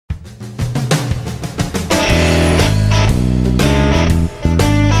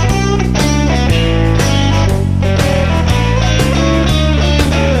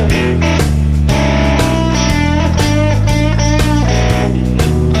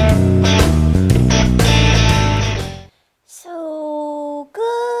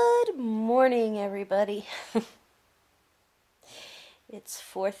everybody. It's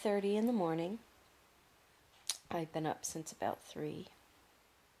 4:30 in the morning. I've been up since about 3.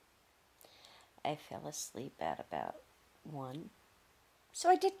 I fell asleep at about 1. So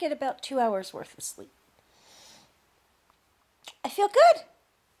I did get about 2 hours worth of sleep. I feel good.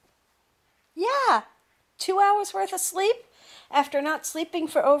 Yeah, 2 hours worth of sleep after not sleeping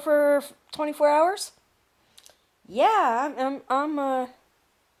for over 24 hours. Yeah, I'm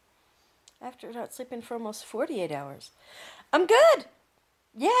after not sleeping for almost 48 hours. I'm good.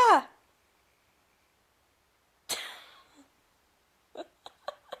 Yeah.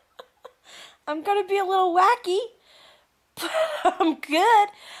 I'm going to be a little wacky, but I'm good.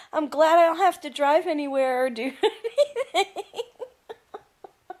 I'm glad I don't have to drive anywhere or do anything.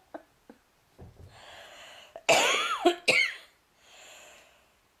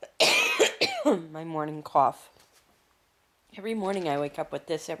 My morning cough. Every morning I wake up with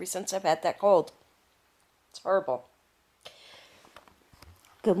this ever since I've had that cold. It's horrible.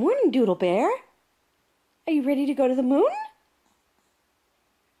 Good morning, Doodle Bear. Are you ready to go to the moon?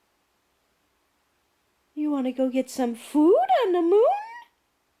 You want to go get some food on the moon?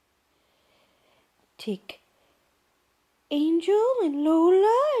 Take Angel and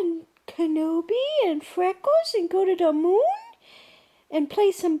Lola and Kenobi and Freckles and go to the moon and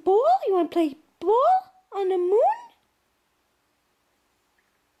play some ball? You want to play ball on the moon?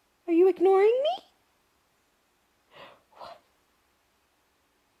 Are you ignoring me?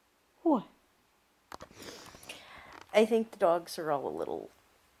 What? I think the dogs are all a little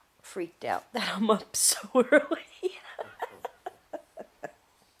freaked out that I'm up so early.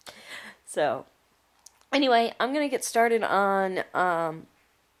 So, anyway, I'm going to get started on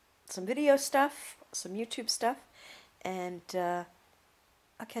some video stuff, some YouTube stuff, and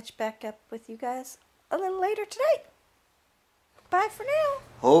I'll catch back up with you guys a little later today. Bye for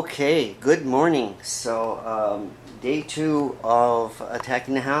now. Okay, good morning. So, day 2 of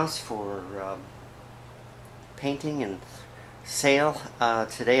attacking the house for painting and sale.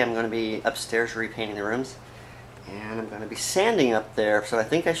 Today I'm going to be upstairs repainting the rooms, and I'm going to be sanding up there. So I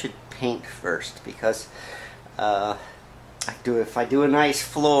think I should paint first, because if I do a nice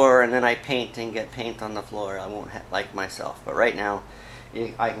floor and then I paint and get paint on the floor, I won't like myself. But right now,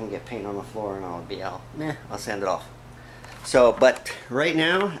 I can get paint on the floor and I'll sand it off. So, but right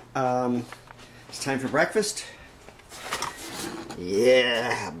now, it's time for breakfast.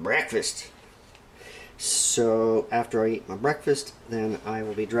 Yeah, breakfast. So, after I eat my breakfast, then I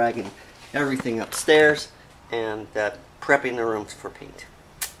will be dragging everything upstairs and prepping the rooms for paint.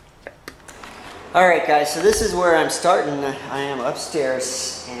 Alright guys, so this is where I'm starting. I am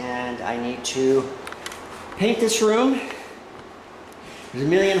upstairs and I need to paint this room. There's a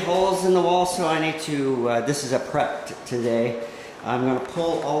million holes in the wall, so I need to, this is a prep today. I'm going to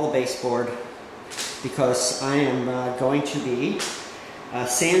pull all the baseboard because I am going to be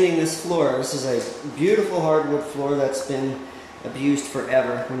sanding this floor. This is a beautiful hardwood floor that's been abused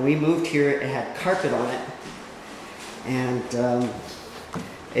forever. When we moved here, it had carpet on it, and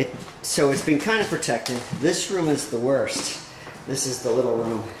so it's been kind of protected. This room is the worst. This is the little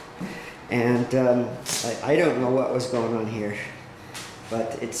room, and I don't know what was going on here.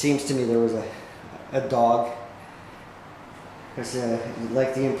 But it seems to me there was a dog, because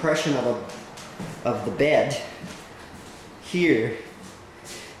like the impression of the bed here,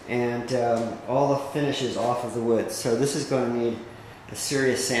 and all the finishes off of the wood. So this is going to need a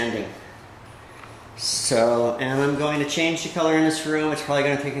serious sanding. So, and I'm going to change the color in this room. It's probably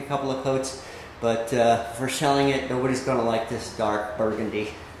going to take a couple of coats, but for selling it, nobody's going to like this dark burgundy.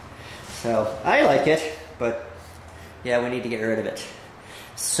 So I like it, but yeah, we need to get rid of it.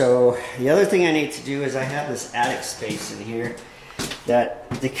 So the other thing I need to do is I have this attic space in here that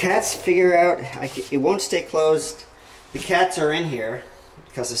the cats figure out, it won't stay closed. The cats are in here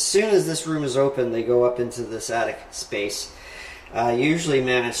because as soon as this room is open, they go up into this attic space. I usually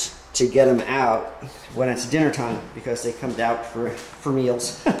manage to get them out when it's dinner time because they come out for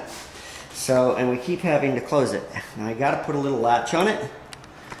meals. So, and we keep having to close it. Now I got to put a little latch on it,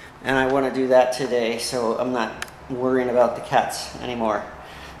 and I want to do that today, so I'm not worrying about the cats anymore.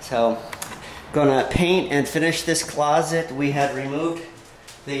 So, gonna paint and finish this closet. We had removed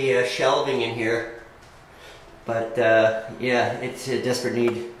the shelving in here, but yeah, it's a desperate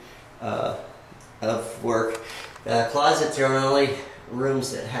need of work. Closets are the only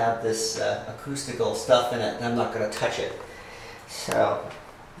rooms that have this acoustical stuff in it, and I'm not gonna touch it. So,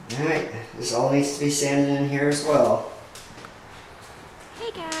 alright, this all needs to be sanded in here as well.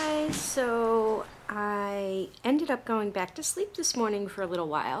 Hey guys, so I ended up going back to sleep this morning for a little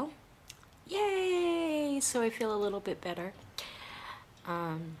while. Yay! So I feel a little bit better.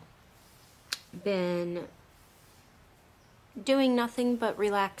 been doing nothing but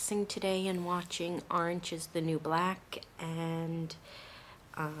relaxing today and watching Orange is the New Black and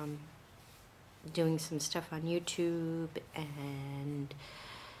doing some stuff on YouTube, and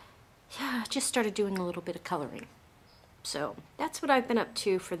yeah, just started doing a little bit of coloring. So that's what I've been up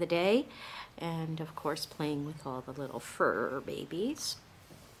to for the day, and of course playing with all the little fur babies,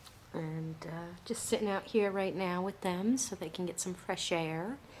 and just sitting out here right now with them so they can get some fresh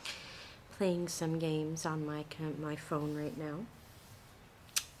air, playing some games on my phone right now.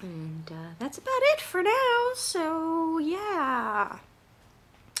 And that's about it for now, so yeah.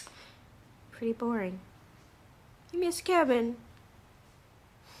 Pretty boring. I miss Kevin.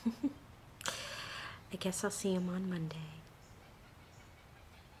 I guess I'll see him on Monday.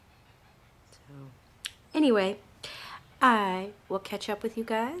 So, anyway, I will catch up with you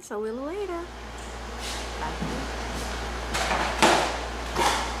guys a little later. Bye.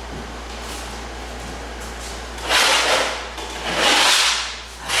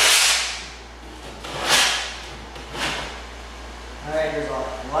 Alright, there's a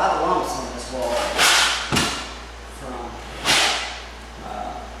lot of lumps on this wall from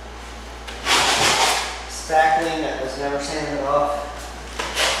spackling that was never sanded off.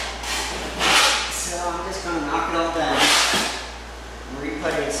 So I'm just going to knock it all down and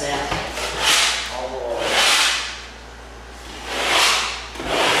re-putty and sand all the wall.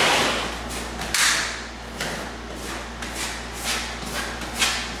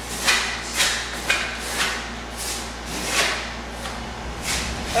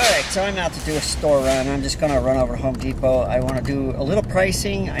 Alright, so I'm out to do a store run. I'm just going to run over to Home Depot. I want to do a little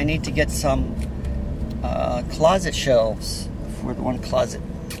pricing. I need to get some closet shelves for the one closet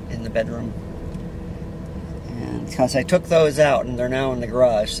in the bedroom. And because I took those out and they're now in the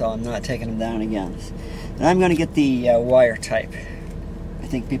garage, so I'm not taking them down again. And I'm going to get the wire type. I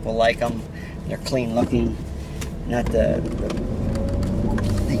think people like them. They're clean looking, not the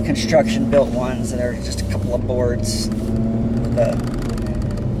construction built ones that are just a couple of boards with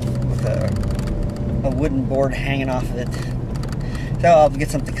a wooden board hanging off of it. So I'll get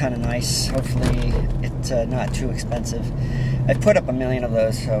something kind of nice. Hopefully it's not too expensive. I put up 1 million of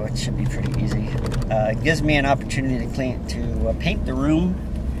those, so it should be pretty easy. It gives me an opportunity to paint the room,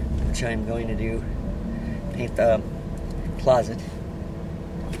 which I'm going to do. Paint the closet.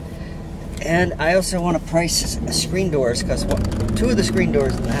 And I also want to price screen doors, because 2 of the screen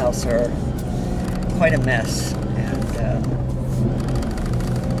doors in the house are quite a mess. And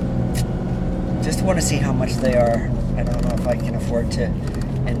just want to see how much they are. I don't know if I can afford to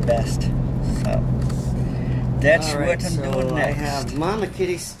invest. So that's what I'm doing next. I have Mama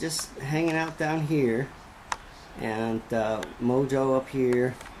Kitty's just hanging out down here, and Mojo up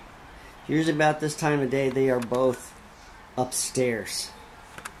here. Usually about this time of day they are both upstairs.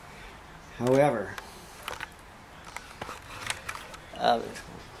 However,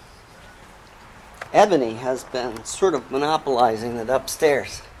 Ebony has been sort of monopolizing it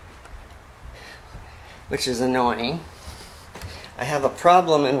upstairs, which is annoying. I have a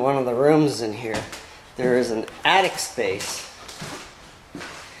problem in one of the rooms in here. There is an attic space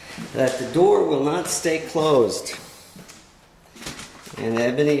that the door will not stay closed. And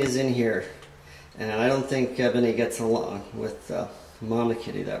Ebony is in here. And I don't think Ebony gets along with Mama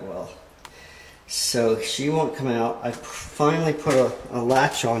Kitty that well. So she won't come out. I finally put a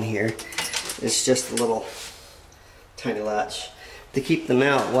latch on here. It's just a little tiny latch to keep them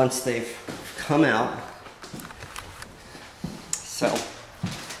out once they've come out. So,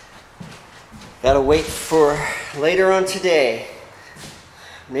 gotta wait for later on today.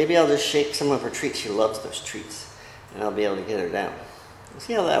 Maybe I'll just shake some of her treats. She loves those treats. And I'll be able to get her down. We'll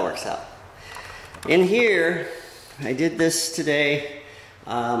see how that works out. In here, I did this today.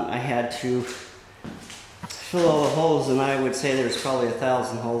 I had to fill all the holes, and I would say there's probably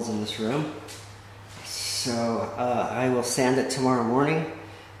 1,000 holes in this room. So I will sand it tomorrow morning,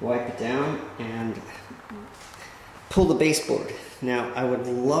 wipe it down, and pull the baseboard. Now, I would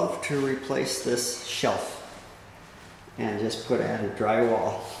love to replace this shelf and just put added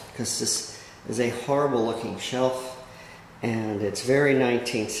drywall, because this is a horrible looking shelf and it's very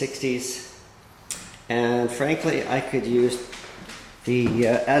 1960s, and frankly I could use the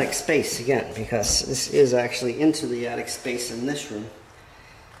attic space again, because this is actually into the attic space in this room,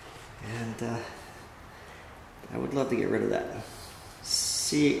 and I would love to get rid of that.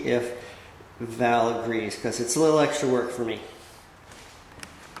 See if Val agrees, because it's a little extra work for me.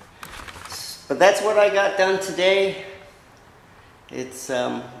 But that's what I got done today. It's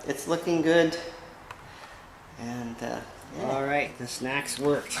looking good, and yeah. All right, the snacks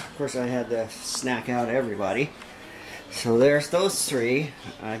worked. Of course, I had to snack out everybody. So there's those three.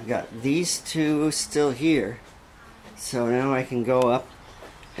 I've got these two still here. So now I can go up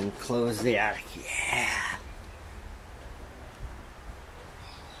and close the attic. Yeah!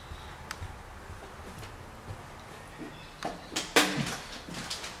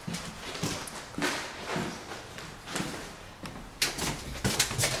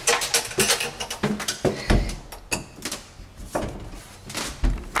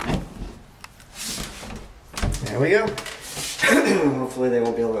 There we go. Hopefully they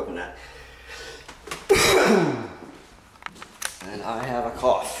won't be able to open that. And I have a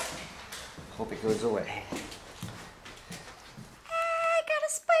cough. Hope it goes away. I got a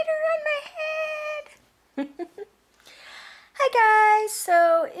spider on my head. Hi guys,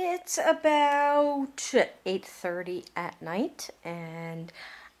 so it's about 8:30 at night and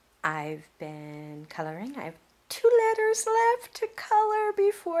I've been coloring. I have 2 letters left to color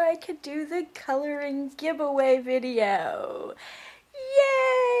before I could do the coloring giveaway video.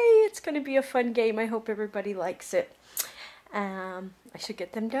 Yay! It's going to be a fun game. I hope everybody likes it. I should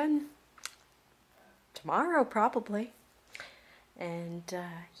get them done tomorrow probably. And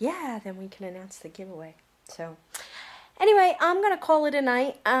yeah, then we can announce the giveaway. So anyway, I'm going to call it a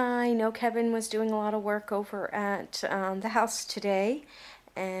night. I know Kevin was doing a lot of work over at the house today.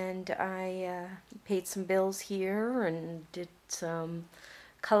 And I paid some bills here and did some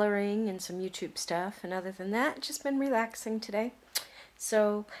coloring and some YouTube stuff. And other than that, just been relaxing today.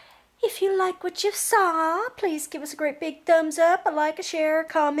 So if you like what you saw, please give us a great big thumbs up, a like, a share, a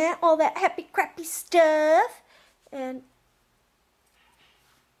comment, all that happy crappy stuff. And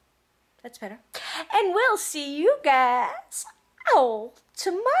that's better. And we'll see you guys all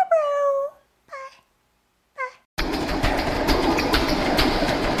tomorrow.